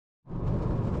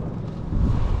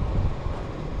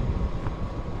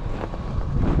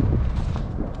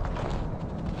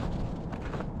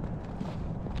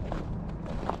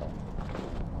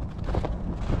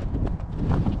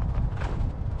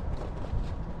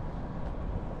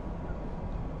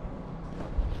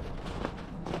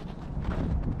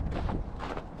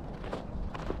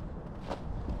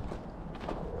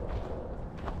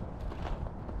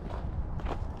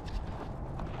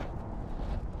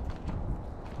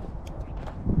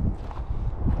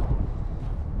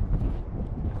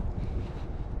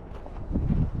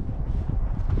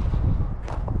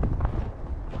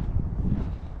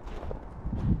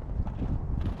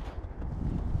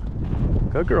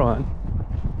Good girl, hon.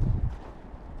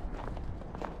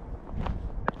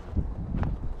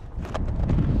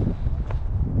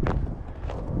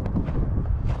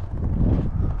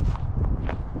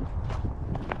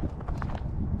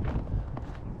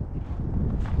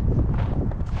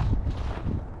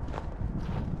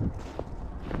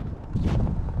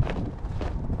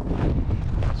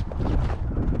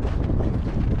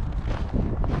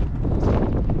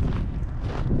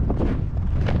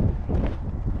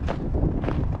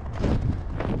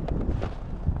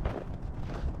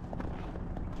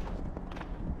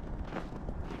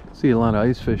 See a lot of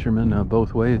ice fishermen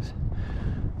both ways.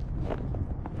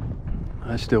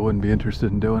 I still wouldn't be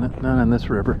interested in doing it, not on this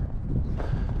river.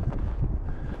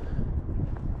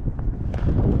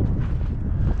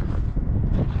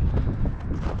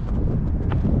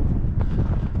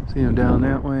 See them down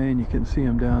that way, and you can see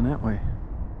them down that way.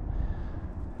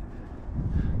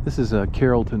 This is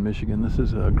Carrollton, Michigan. This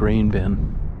is a grain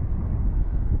bin.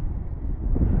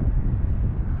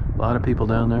 A lot of people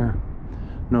down there.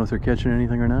 Don't know if they're catching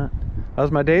anything or not. How's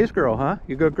my Days girl, huh?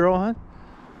 You good girl, huh?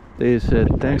 They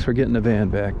said, thanks for getting the van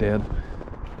back, Dad.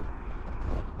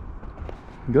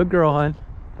 Good girl, hon.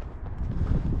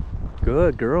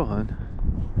 Good girl, hon.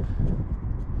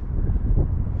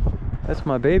 That's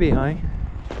my baby, honey.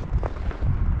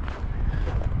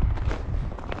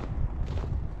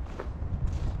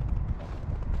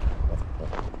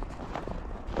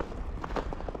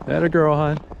 That a girl,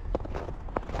 hon.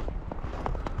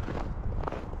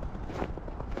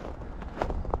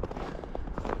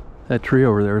 That tree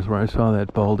over there is where I saw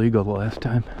that bald eagle the last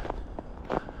time.